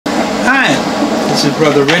This is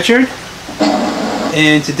Brother Richard,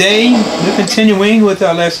 and today we're continuing with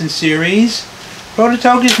our lesson series,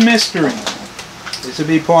 Prototokos Mystery. This will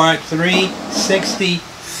be part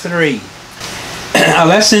 363. Our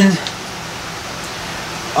lesson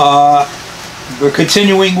we're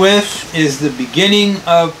continuing with is the beginning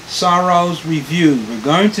of sorrows review. We're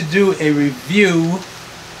going to do a review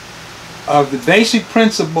of the basic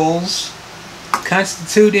principles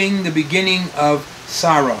constituting the beginning of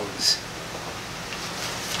sorrows.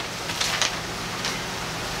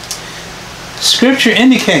 Scripture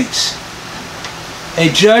indicates a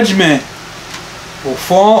judgment will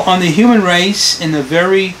fall on the human race in the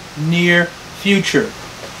very near future.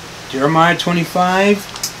 Jeremiah 25,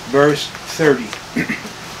 verse 30.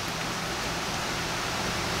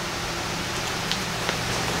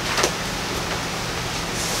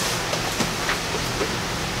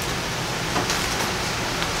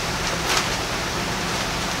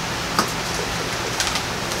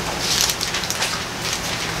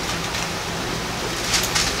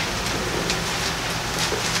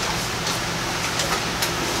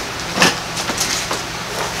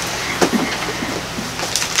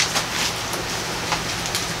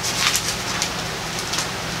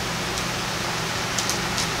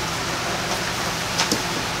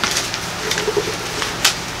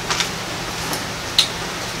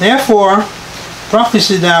 Therefore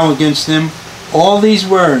prophesy thou against them all these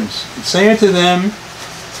words, and say unto them,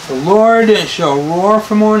 the Lord shall roar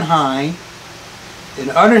from on high, and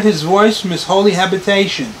utter his voice from his holy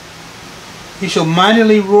habitation. He shall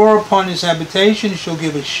mightily roar upon his habitation, he shall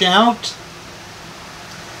give a shout,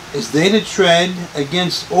 as they that tread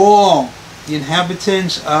against all the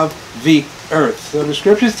inhabitants of the earth. So the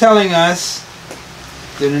scripture is telling us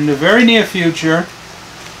that in the very near future,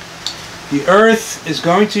 the earth is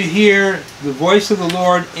going to hear the voice of the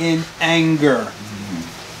Lord in anger.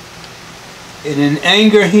 And in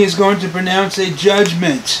anger he is going to pronounce a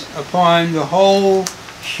judgment upon the whole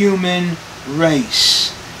human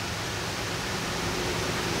race.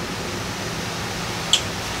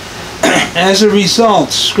 As a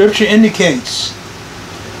result, Scripture indicates,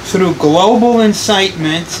 through global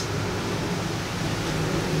incitement,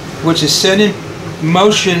 which is set in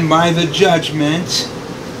motion by the judgment,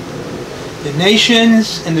 the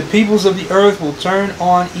nations and the peoples of the earth will turn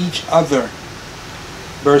on each other.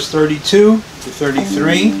 Verse 32 to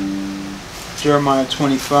 33, Jeremiah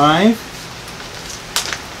 25.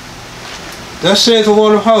 Thus saith the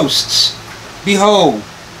Lord of hosts, behold,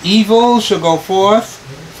 evil shall go forth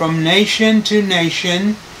from nation to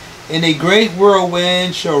nation, and a great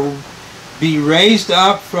whirlwind shall be raised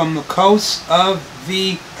up from the coasts of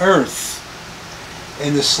the earth.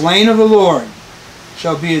 And the slain of the Lord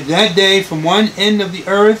shall be at that day from one end of the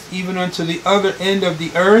earth even unto the other end of the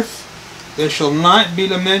earth. They shall not be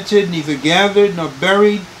lamented, neither gathered nor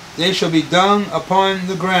buried. They shall be dung upon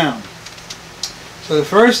the ground. So the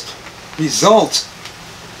first result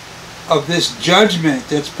of this judgment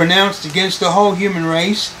that's pronounced against the whole human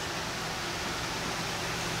race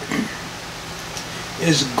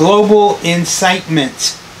is global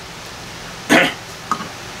incitement,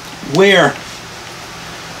 where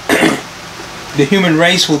the human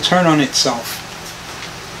race will turn on itself.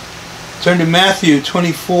 Turn to Matthew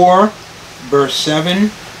 24, verse 7.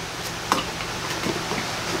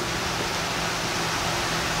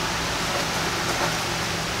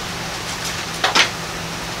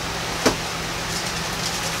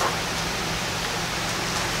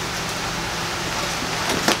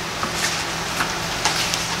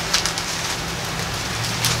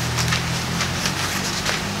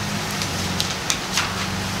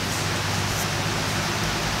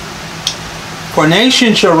 For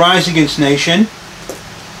nation shall rise against nation,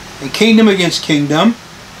 and kingdom against kingdom,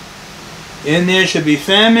 and there shall be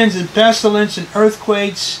famines and pestilence and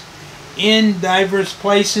earthquakes in diverse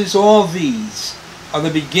places. All these are the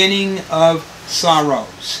beginning of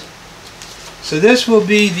sorrows. So this will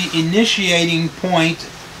be the initiating point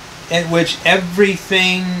at which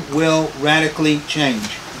everything will radically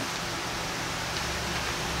change.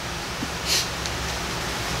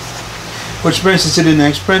 Which brings us to the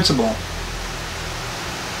next principle.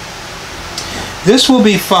 This will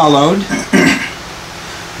be followed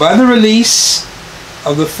by the release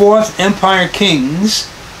of the fourth empire kings,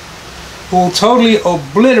 who will totally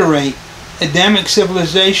obliterate Adamic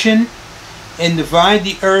civilization and divide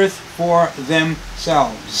the earth for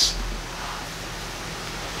themselves.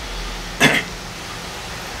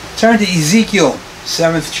 Turn to Ezekiel,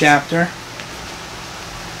 7th chapter.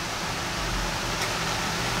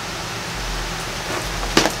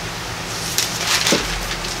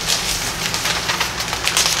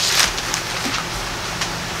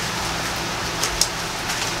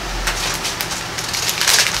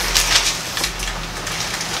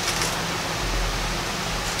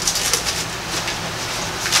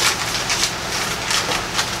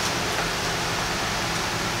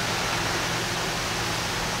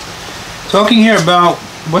 Talking here about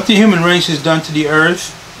what the human race has done to the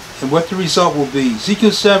earth and what the result will be. Ezekiel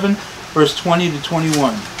 7, verse 20 to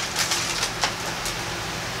 21.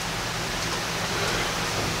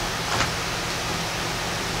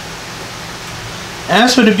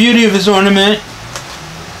 As for the beauty of his ornament,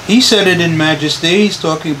 he said it in majesty. He's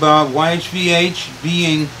talking about YHVH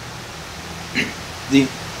being the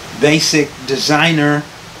basic designer,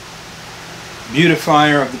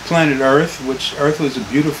 beautifier of the planet Earth, which Earth was a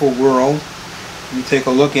beautiful world. Let me take a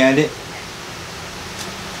look at it.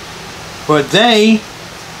 But they,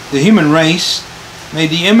 the human race,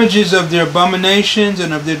 made the images of their abominations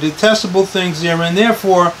and of their detestable things therein.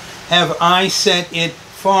 Therefore have I set it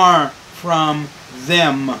far from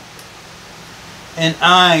them, and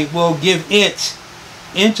I will give it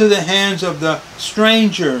into the hands of the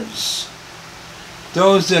strangers,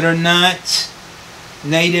 those that are not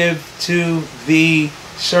native to the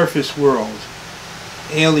surface world,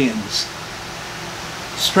 aliens,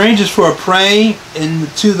 strangers for a prey, and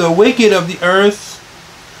to the wicked of the earth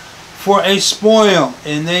for a spoil,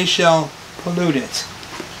 and they shall pollute it.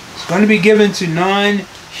 It's going to be given to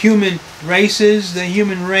non-human races. The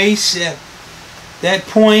human race at that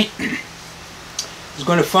point is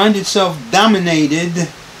going to find itself dominated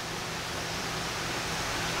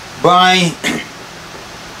by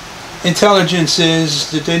intelligences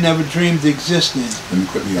that they never dreamed existed. Let me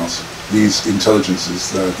quickly ask. These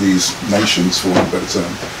intelligences, these nations, for want of a better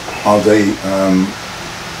term, are they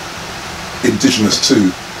indigenous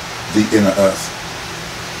to the inner earth?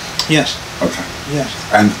 Yes. Okay. Yes.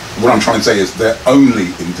 And what I'm trying to say is they're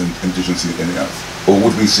only indigenous to the inner earth? Or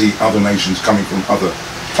would we see other nations coming from other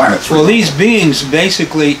planets? Well, these beings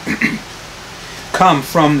basically come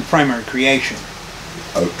from the primary creation.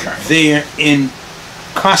 Okay. They're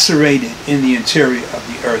incarcerated in the interior of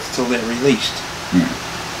the earth till they're released.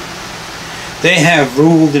 They have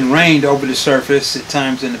ruled and reigned over the surface at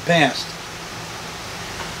times in the past,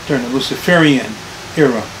 during the Luciferian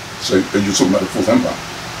era. So you're talking about the Fourth Empire?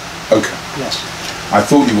 Okay. Yes. I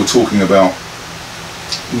thought you were talking about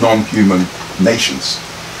non-human nations.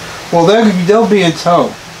 Well, they'll be in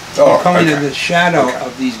tow. Oh, coming okay. in the shadow Okay.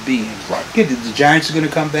 of these beings. Right. The giants are going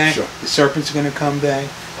to come back. Sure. The serpents are going to come back.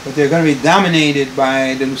 But they're going to be dominated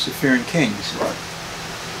by the Luciferian kings. Right.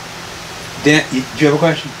 Do you have a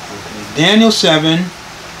question? Okay. Daniel 7,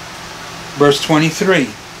 verse 23.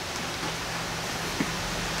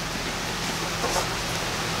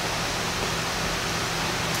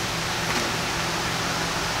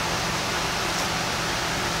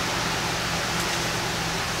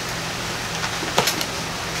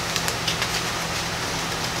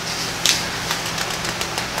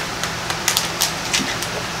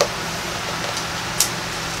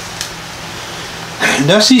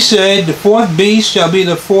 Thus he said, the fourth beast shall be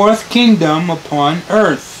the fourth kingdom upon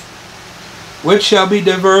earth, which shall be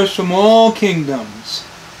diverse from all kingdoms.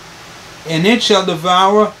 And it shall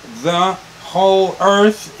devour the whole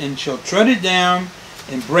earth, and shall tread it down,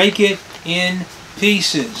 and break it in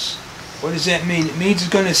pieces. What does that mean? It means it's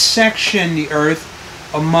going to section the earth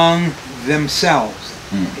among themselves.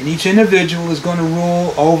 And each individual is going to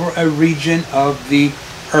rule over a region of the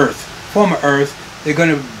earth. Former earth, they're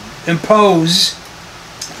going to impose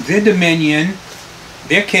their dominion,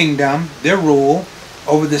 their kingdom, their rule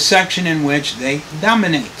over the section in which they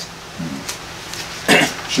dominate.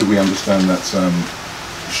 Should we understand that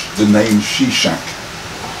the name Shishak,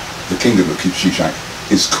 the kingdom of Shishak,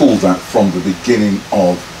 is called that from the beginning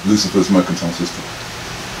of Lucifer's mercantile system?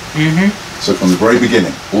 So from the very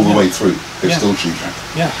beginning, all the way through, it's still Shishak.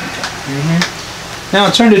 Yeah. Now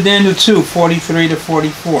turn to Daniel 2, 43 to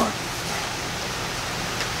 44.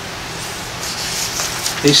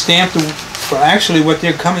 They stamped, actually what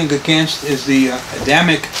they're coming against is the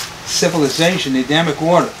Adamic civilization, the Adamic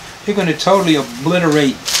order. They're going to totally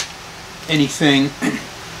obliterate anything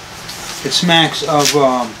that smacks of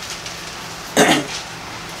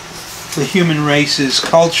the human race's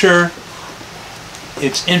culture,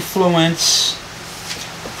 its influence,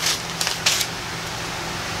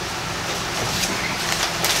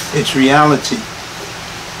 its reality.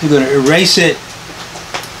 They're going to erase it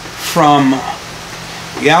from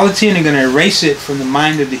reality, and they're going to erase it from the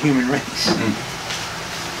mind of the human race.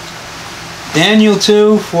 Daniel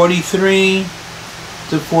 2, 43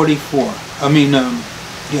 to 44.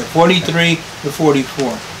 43 to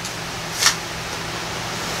 44.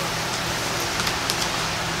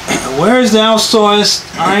 Whereas thou sawest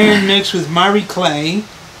iron mixed with miry clay,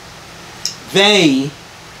 they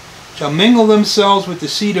shall mingle themselves with the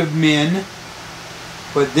seed of men,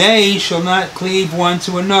 but they shall not cleave one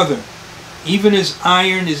to another, even as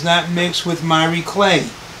iron is not mixed with miry clay.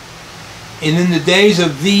 And in the days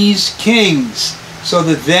of these kings, so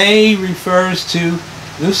that they refers to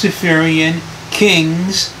Luciferian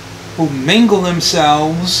kings who mingle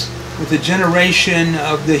themselves with the generation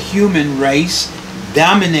of the human race,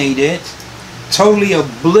 dominate it, totally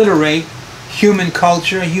obliterate human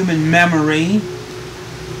culture, human memory,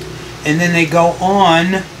 and then they go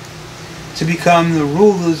on to become the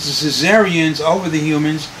rulers, the Caesarians over the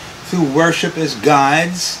humans through worship as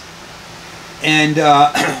gods, and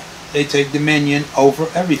they take dominion over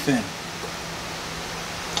everything.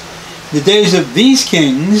 The days of these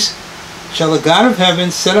kings shall the God of heaven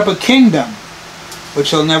set up a kingdom which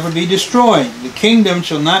shall never be destroyed. The kingdom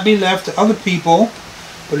shall not be left to other people,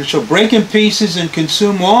 but it shall break in pieces and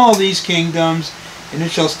consume all these kingdoms, and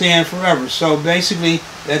it shall stand forever. So basically,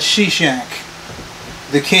 that's Shishak,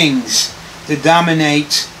 the kings that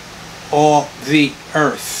dominate all the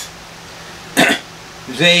earth.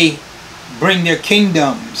 They bring their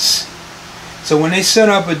kingdoms. So when they set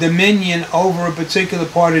up a dominion over a particular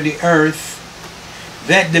part of the earth,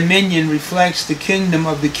 that dominion reflects the kingdom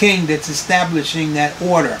of the king that's establishing that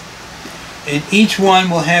order. And each one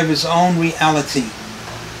will have his own reality.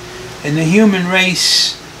 And the human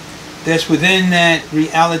race that's within that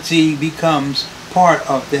reality becomes part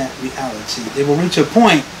of that reality. They will reach a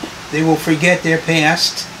point, they will forget their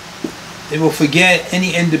past, they will forget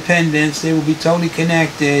any independence, they will be totally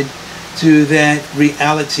connected to that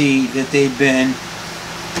reality that they've been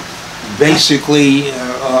basically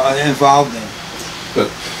involved in. But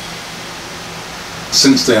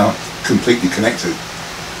since they are completely connected,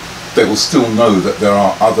 they will still know that there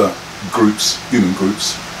are other groups, human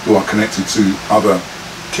groups, who are connected to other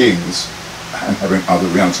kings and having other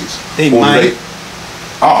realities. They might.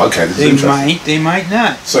 Okay, this is interesting. They might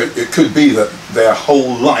not. So it could be that their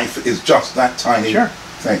whole life is just that tiny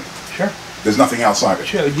thing. Sure. There's nothing outside it.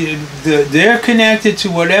 Sure. They're connected to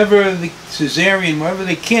whatever the Caesarian, whatever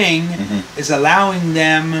the king is allowing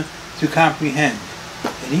them to comprehend.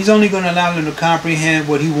 And he's only going to allow them to comprehend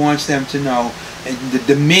what he wants them to know, and the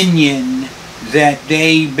dominion that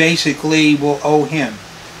they basically will owe him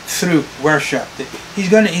through worship.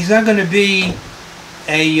 He's not going to be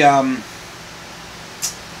a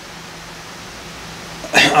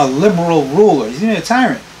liberal ruler. He's going to be a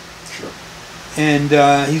tyrant. Sure. And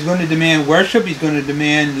he's going to demand worship. He's going to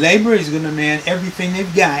demand labor. He's going to demand everything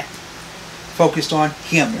they've got focused on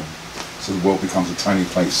him. So the world becomes a tiny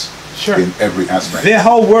place. Sure. In every aspect. Their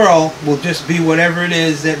whole world will just be whatever it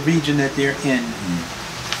is, that region that they're in.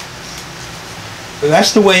 But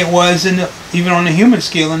that's the way it was even on the human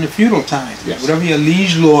scale in the feudal time. Yes. Whatever your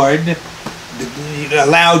liege lord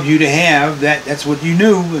allowed you to have, that's what you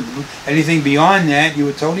knew. Anything beyond that, you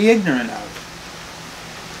were totally ignorant of.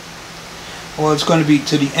 Well, it's going to be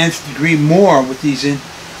to the nth degree more with these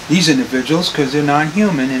individuals, because they're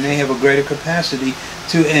non-human and they have a greater capacity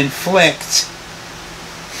to inflict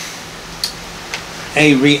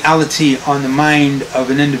a reality on the mind of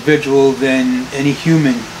an individual than any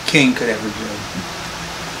human king could ever do.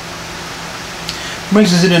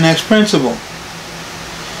 Brings us to the next principle.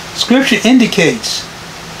 Scripture indicates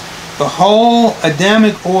the whole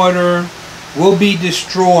Adamic order will be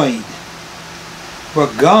destroyed,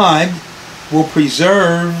 but God will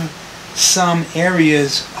preserve some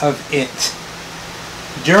areas of it.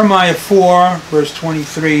 Jeremiah 4, verse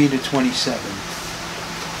 23 to 27.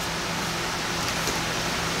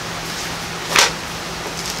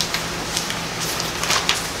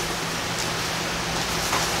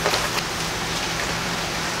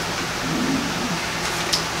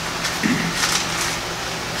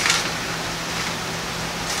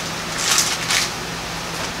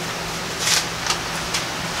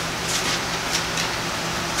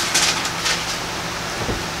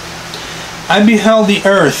 I beheld the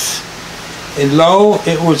earth, and lo,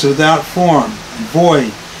 it was without form, and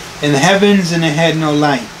void, and the heavens, and it had no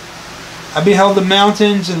light. I beheld the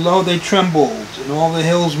mountains, and lo, they trembled, and all the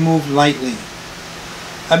hills moved lightly.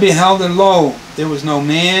 I beheld, and lo, there was no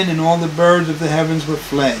man, and all the birds of the heavens were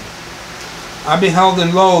fled. I beheld,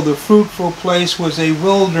 and lo, the fruitful place was a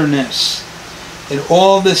wilderness, and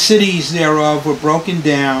all the cities thereof were broken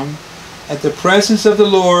down at the presence of the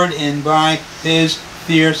Lord, and by his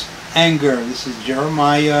fierce anger. This is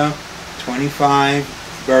Jeremiah 25,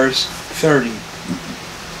 verse 30.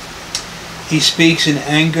 He speaks in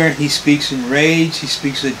anger, he speaks in rage, he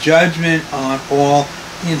speaks of judgment on all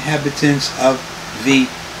the inhabitants of the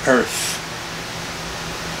earth.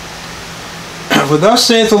 For thus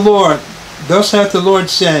saith the Lord, thus hath the Lord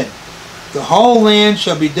said, the whole land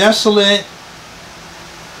shall be desolate,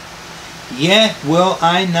 yet will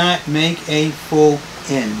I not make a full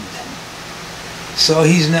end. So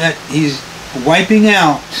he's wiping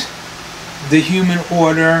out the human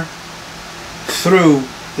order through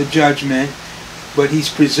the judgment, but he's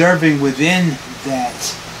preserving within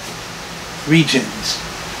that regions.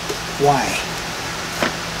 Why?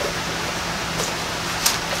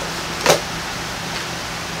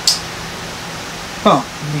 Well,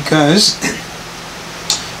 because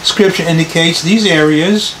Scripture indicates these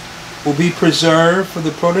areas will be preserved for the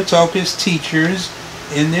Prototokos teachers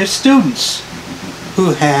and their students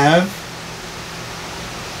who have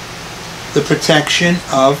the protection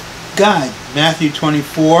of God. Matthew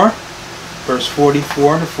 24, verse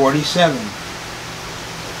 44 to 47.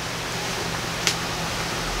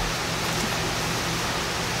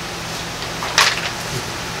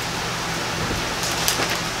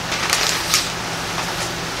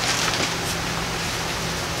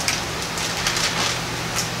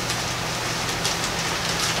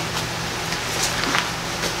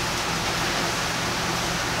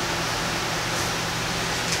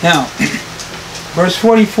 Now, verse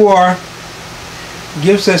 44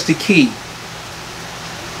 gives us the key.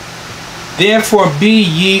 Therefore be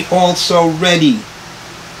ye also ready,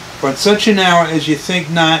 for at such an hour as ye think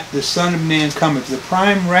not, the Son of Man cometh. The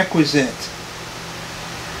prime requisite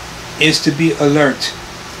is to be alert,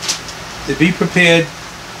 to be prepared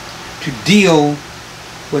to deal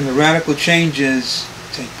when the radical changes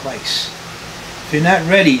take place. If you're not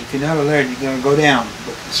ready, if you're not alert, you're going to go down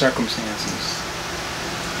with the circumstances.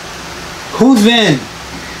 Who then,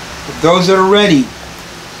 of those that are ready,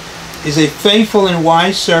 is a faithful and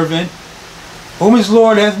wise servant, whom his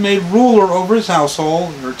Lord hath made ruler over his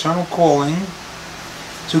household, your eternal calling,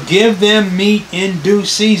 to give them meat in due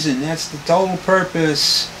season? That's the total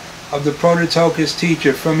purpose of the Prototokos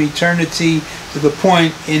teacher, from eternity to the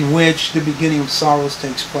point in which the beginning of sorrows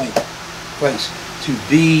takes place. To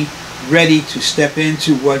be ready to step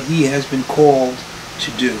into what he has been called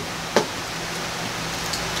to do.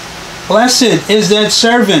 Blessed is that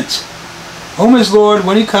servant, whom his Lord,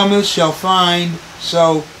 when he cometh, shall find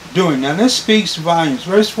so doing. Now this speaks volumes.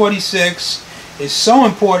 Verse 46 is so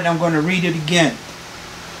important, I'm going to read it again.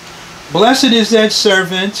 Blessed is that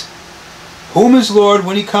servant, whom his Lord,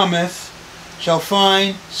 when he cometh, shall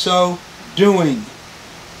find so doing.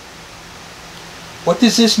 What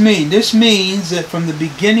does this mean? This means that from the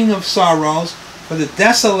beginning of sorrows, for the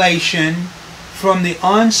desolation, from the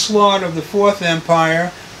onslaught of the Fourth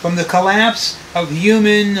Empire, from the collapse of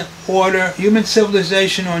human order, human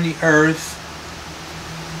civilization on the earth,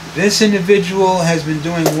 this individual has been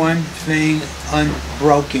doing one thing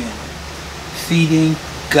unbroken: feeding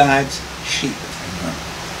God's sheep.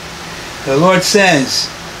 The Lord says,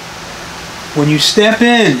 when you step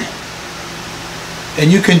in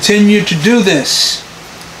and you continue to do this,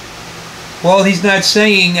 well, he's not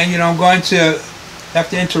saying, I'm going to have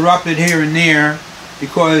to interrupt it here and there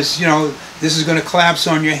because, this is going to collapse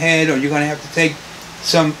on your head, or you're going to have to take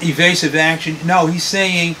some evasive action. No, he's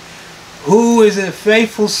saying, who is a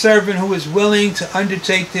faithful servant who is willing to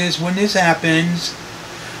undertake this when this happens,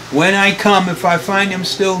 when I come, if I find him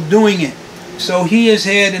still doing it. So he has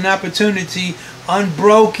had an opportunity,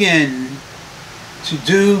 unbroken, to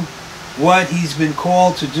do what he's been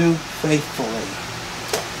called to do faithfully.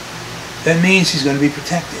 That means he's going to be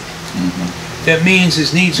protected. Mm-hmm. That means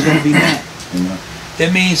his needs are going to be met. Mm-hmm.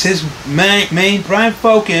 That means his main prime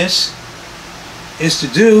focus is to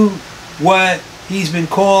do what he's been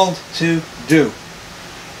called to do.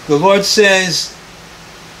 The Lord says,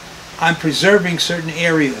 I'm preserving certain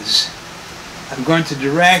areas. I'm going to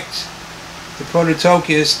direct the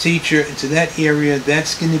Prototokos teacher into that area.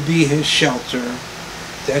 That's going to be his shelter.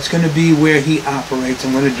 That's going to be where he operates.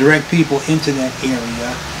 I'm going to direct people into that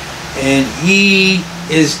area. And he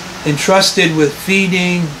is entrusted with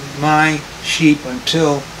feeding my sheep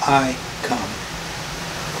until I come.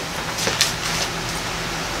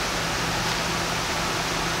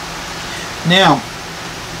 Now,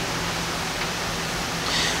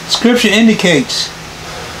 Scripture indicates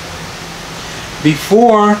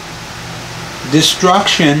before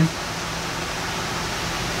destruction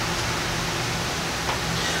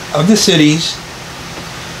of the cities,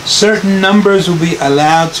 certain numbers will be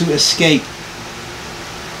allowed to escape.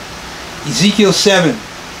 Ezekiel 7,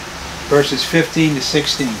 verses 15 to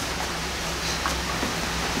 16.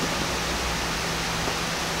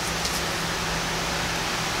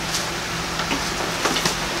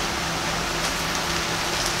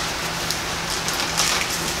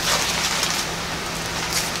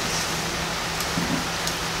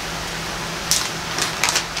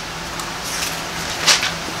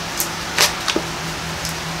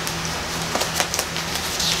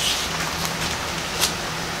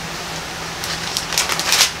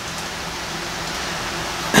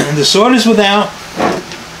 The sword is without,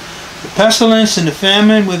 the pestilence and the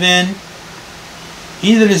famine within.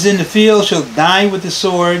 He that is in the field shall die with the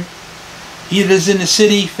sword. He that is in the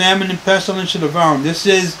city, famine and pestilence shall devour him. This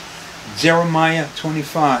is Jeremiah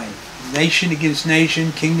 25. Nation against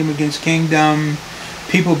nation, kingdom against kingdom,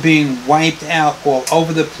 people being wiped out all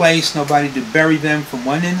over the place, nobody to bury them from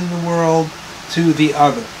one end of the world to the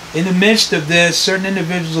other. In the midst of this, certain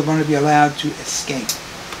individuals are going to be allowed to escape.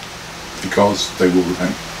 Because they will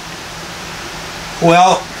repent.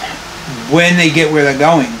 Well, when they get where they're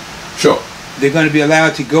going, Sure. they're going to be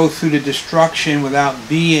allowed to go through the destruction without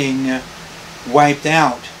being wiped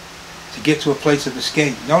out to get to a place of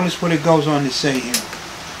escape. Notice what it goes on to say here.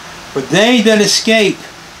 But they that escape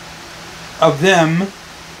of them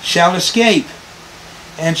shall escape,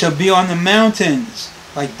 and shall be on the mountains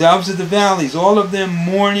like doves of the valleys, all of them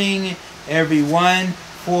mourning, every one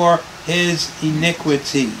for his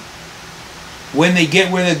iniquity. When they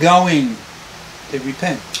get where they're going, they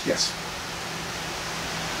repent. Yes.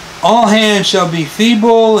 All hands shall be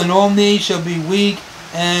feeble, and all knees shall be weak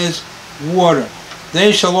as water.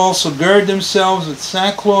 They shall also gird themselves with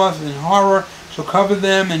sackcloth, and horror shall cover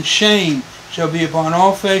them, and shame shall be upon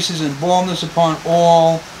all faces, and baldness upon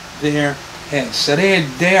all their heads. So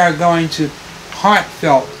they are going to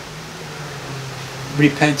heartfelt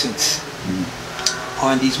repentance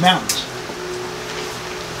on these mountains.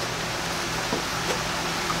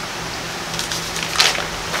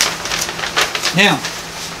 Now,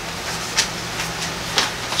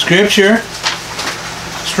 Scripture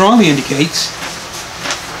strongly indicates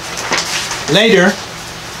later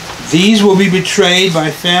these will be betrayed by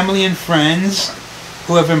family and friends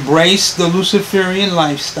who have embraced the Luciferian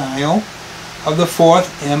lifestyle of the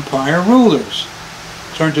Fourth Empire rulers.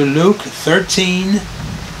 Turn to Luke 13,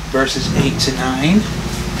 verses 8 to 9.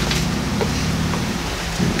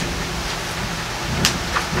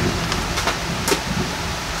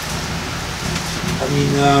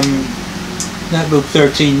 Not Luke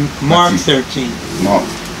 13, Mark 13.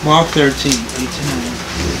 Mark 13, 8 to 9.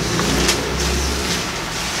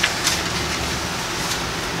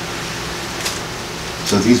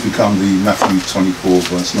 So these become the Matthew 24,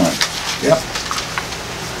 verse 9. Yep.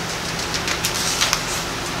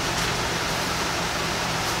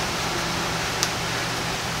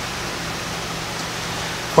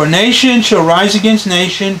 For nation shall rise against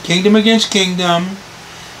nation, kingdom against kingdom.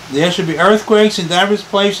 There shall be earthquakes in divers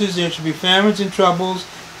places. There shall be famines and troubles.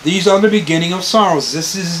 These are the beginning of sorrows.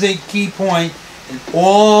 This is the key point in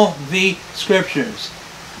all the scriptures.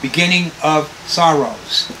 Beginning of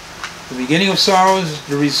sorrows. The beginning of sorrows is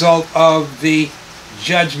the result of the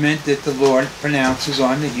judgment that the Lord pronounces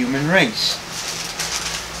on the human race.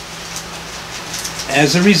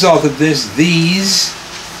 As a result of this, these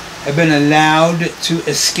have been allowed to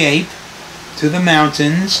escape to the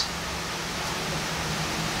mountains.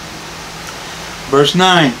 Verse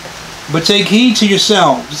 9, but take heed to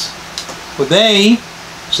yourselves, for they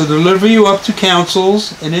shall deliver you up to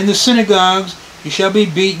councils, and in the synagogues you shall be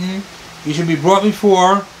beaten, you shall be brought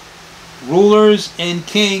before rulers and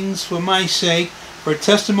kings for my sake, for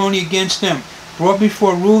testimony against them. Brought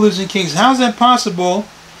before rulers and kings. How is that possible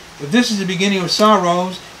if this is the beginning of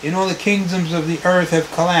sorrows and all the kingdoms of the earth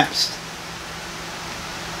have collapsed?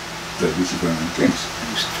 The Luciferian kings.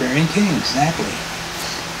 Luciferian kings, exactly.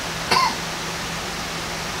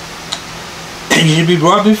 And you should be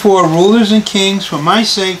brought before rulers and kings for my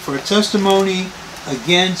sake, for a testimony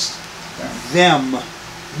against them.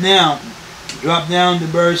 Now, drop down to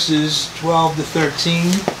verses 12 to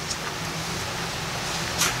 13.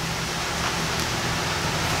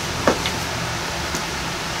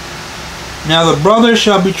 Now the brother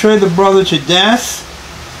shall betray the brother to death,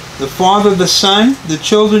 the father the son. The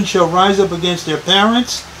children shall rise up against their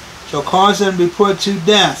parents, shall cause them to be put to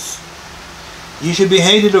death. Ye should be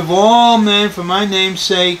hated of all men for my name's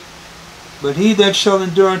sake, but he that shall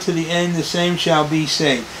endure unto the end, the same shall be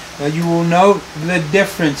saved. Now you will note the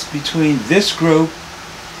difference between this group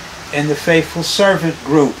and the faithful servant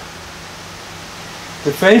group.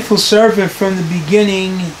 The faithful servant from the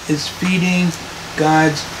beginning is feeding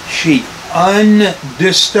God's sheep,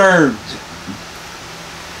 undisturbed.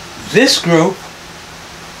 This group,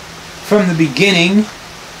 from the beginning,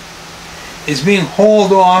 is being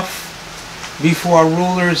hauled off before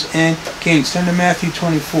rulers and kings. Turn to Matthew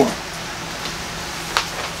 24.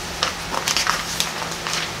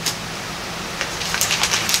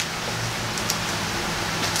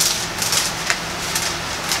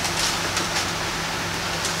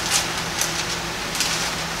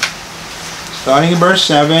 Starting in verse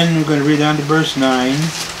 7, we're going to read down to verse 9.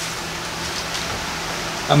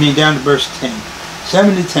 Down to verse 10.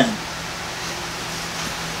 7 to 10.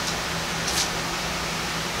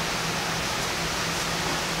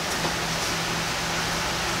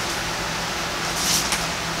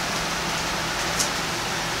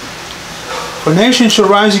 For nation shall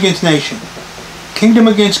rise against nation, kingdom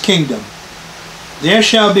against kingdom. There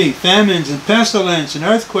shall be famines and pestilence and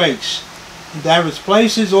earthquakes in diverse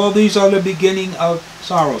places. All these are the beginning of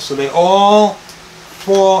sorrow. So they all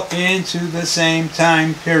fall into the same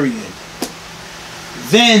time period.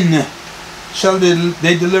 Then shall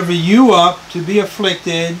they deliver you up to be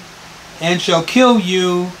afflicted, and shall kill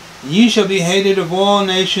you. Ye shall be hated of all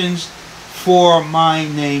nations for my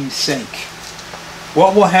name's sake.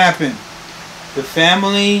 What will happen? The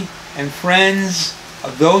family and friends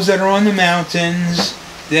of those that are on the mountains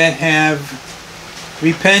that have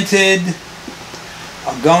repented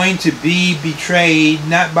are going to be betrayed,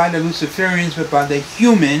 not by the Luciferians, but by the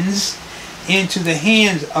humans, into the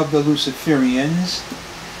hands of the Luciferians,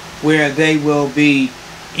 where they will be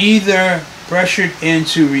either pressured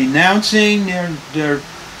into renouncing their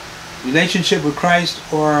relationship with Christ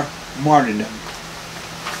or martyrdom.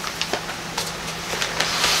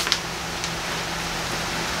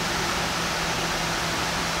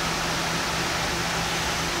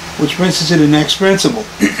 Which brings us to the next principle.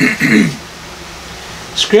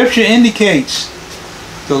 Scripture indicates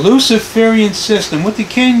the Luciferian system. What the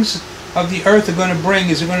kings of the earth are going to bring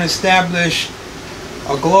is they're going to establish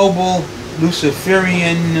a global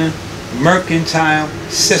Luciferian mercantile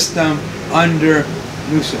system under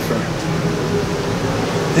Lucifer.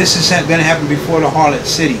 This is going to happen before the harlot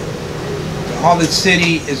city. The harlot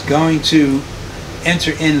city is going to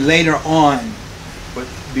enter in later on. But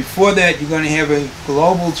before that, you're going to have a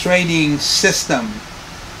global trading system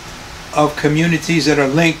of communities that are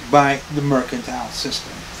linked by the mercantile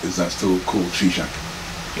system. Is that still called Shishak?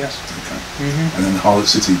 Yes. Okay. And then the harlot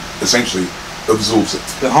city essentially absorbs it.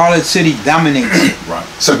 The harlot city dominates it. Right.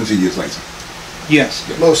 70 years later. Yes.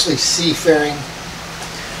 Yeah. Mostly seafaring.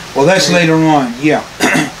 Well, that's later on, yeah.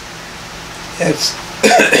 It's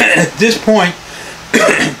at this point,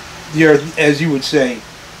 the earth, as you would say,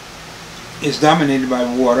 is dominated by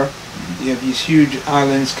water. You have these huge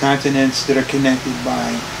islands, continents that are connected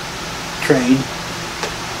by trade.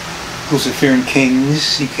 Luciferian kings,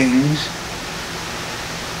 sea kings.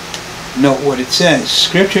 Note what it says.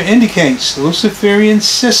 Scripture indicates the Luciferian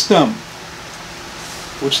system,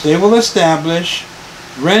 which they will establish,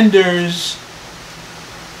 renders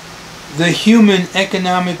the human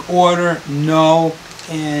economic order null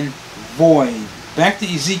and void. Back to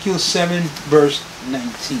Ezekiel 7, verse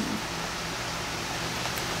 19.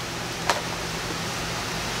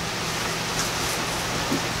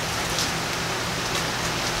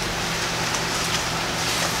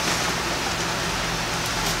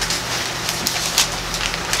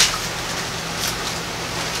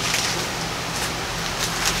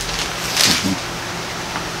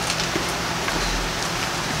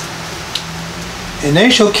 And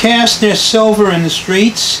they shall cast their silver in the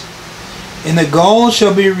streets, and the gold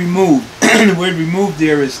shall be removed. The word removed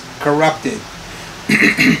there is corrupted.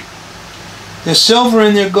 Their silver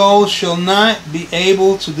and their gold shall not be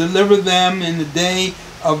able to deliver them in the day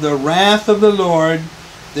of the wrath of the Lord.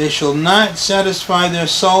 They shall not satisfy their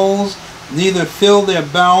souls, neither fill their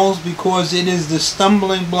bowels, because it is the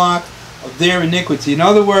stumbling block of their iniquity. In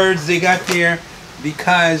other words, they got there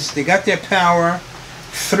because they got their power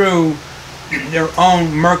through their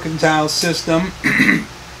own mercantile system.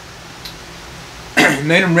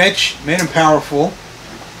 Made them rich, made them powerful.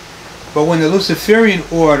 But when the Luciferian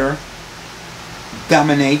order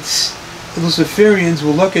dominates, the Luciferians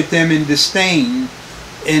will look at them in disdain,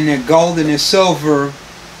 and their gold and their silver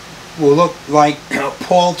will look like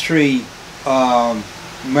paltry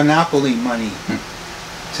monopoly money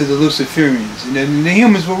to the Luciferians. And then the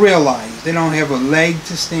humans will realize they don't have a leg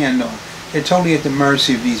to stand on. They're totally at the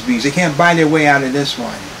mercy of these beings. They can't buy their way out of this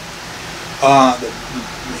one. The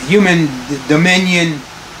human dominion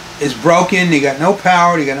is broken. They got no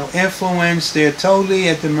power. They got no influence. They're totally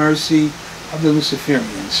at the mercy of the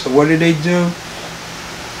Luciferians. So what do? They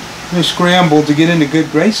scramble to get in the good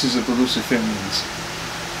graces of the Luciferians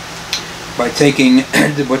by taking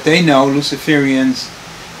what they know. Luciferians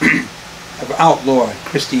have outlawed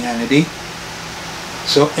Christianity.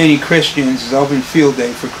 So any Christians is open field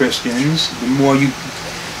day for Christians. The more you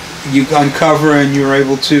uncover and you're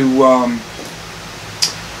able to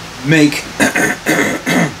make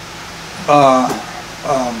a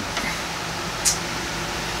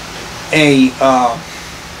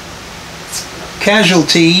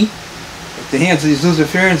casualty at the hands of these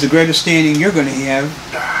Luciferians, the greater standing you're going to have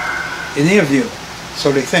in their view.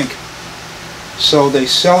 So they think. So they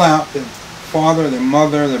sell out their father, their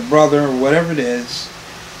mother, their brother, or whatever it is,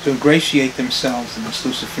 to ingratiate themselves in this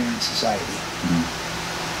Luciferian society.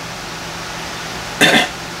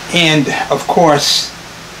 And, of course,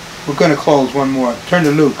 we're going to close one more. Turn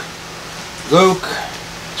to Luke. Luke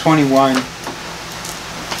 21.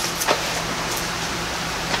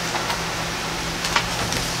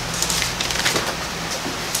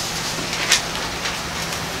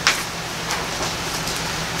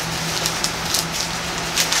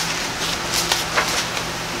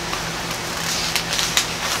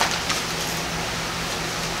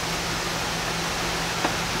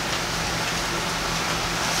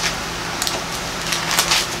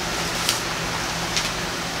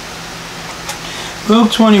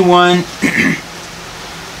 Luke 21,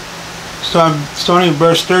 starting at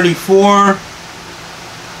verse 34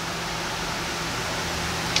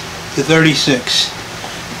 to 36.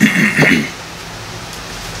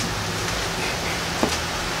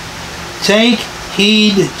 Take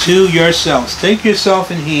heed to yourselves. Take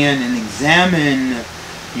yourself in hand and examine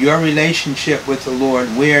your relationship with the Lord,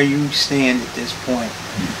 where you stand at this point.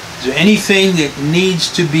 Is there anything that needs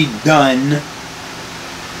to be done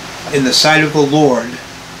in the sight of the Lord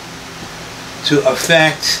to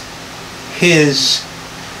affect His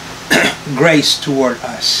grace toward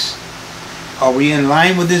us? Are we in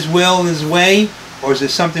line with His will, His way, or is there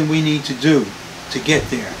something we need to do to get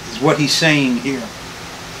there? Is what He's saying here.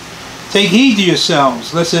 Take heed to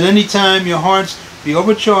yourselves, lest at any time your hearts be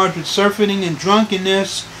overcharged with surfeiting and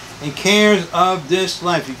drunkenness and cares of this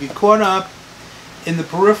life. You get caught up in the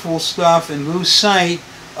peripheral stuff and lose sight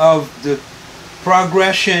of the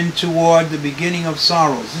progression toward the beginning of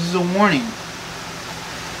sorrows. This is a warning.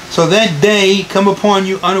 So that day come upon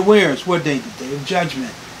you unawares. What day? The day of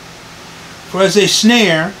judgment. For as a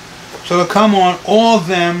snare shall it come on all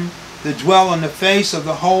them that dwell on the face of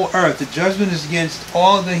the whole earth. The judgment is against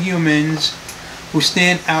all the humans who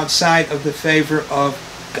stand outside of the favor of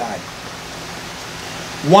God.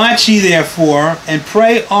 Watch ye therefore, and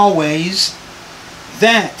pray always,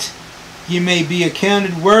 that ye may be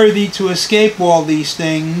accounted worthy to escape all these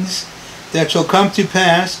things that shall come to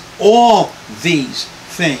pass. All these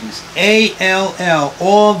things. A-L-L.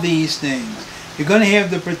 All these things. You're going to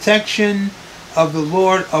have the protection of the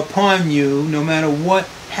Lord upon you no matter what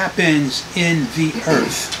happens in the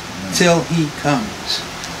earth till He comes.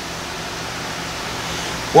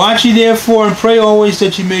 Watch ye therefore and pray always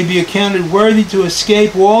that ye may be accounted worthy to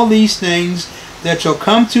escape all these things that shall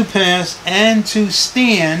come to pass and to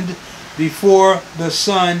stand before the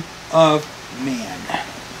Son of Man.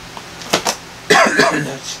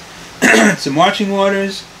 That's the marching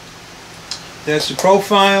orders. That's the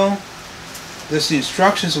profile. That's the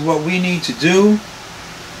instructions of what we need to do.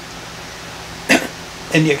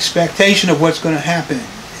 And the expectation of what's going to happen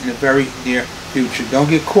in the very near future. Don't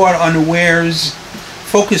get caught unawares,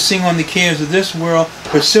 focusing on the cares of this world,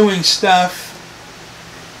 pursuing stuff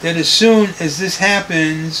that as soon as this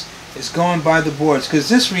happens is going by the boards. Because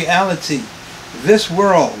this reality, this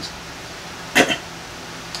world,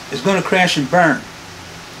 is going to crash and burn.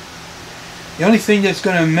 The only thing that's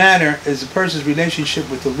going to matter is a person's relationship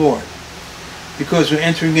with the Lord. Because we're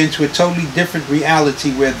entering into a totally different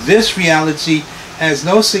reality where this reality has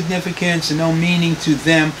no significance and no meaning to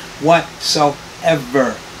them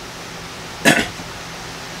whatsoever.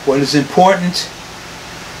 What is important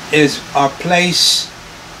is our place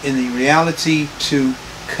in the reality to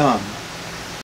come.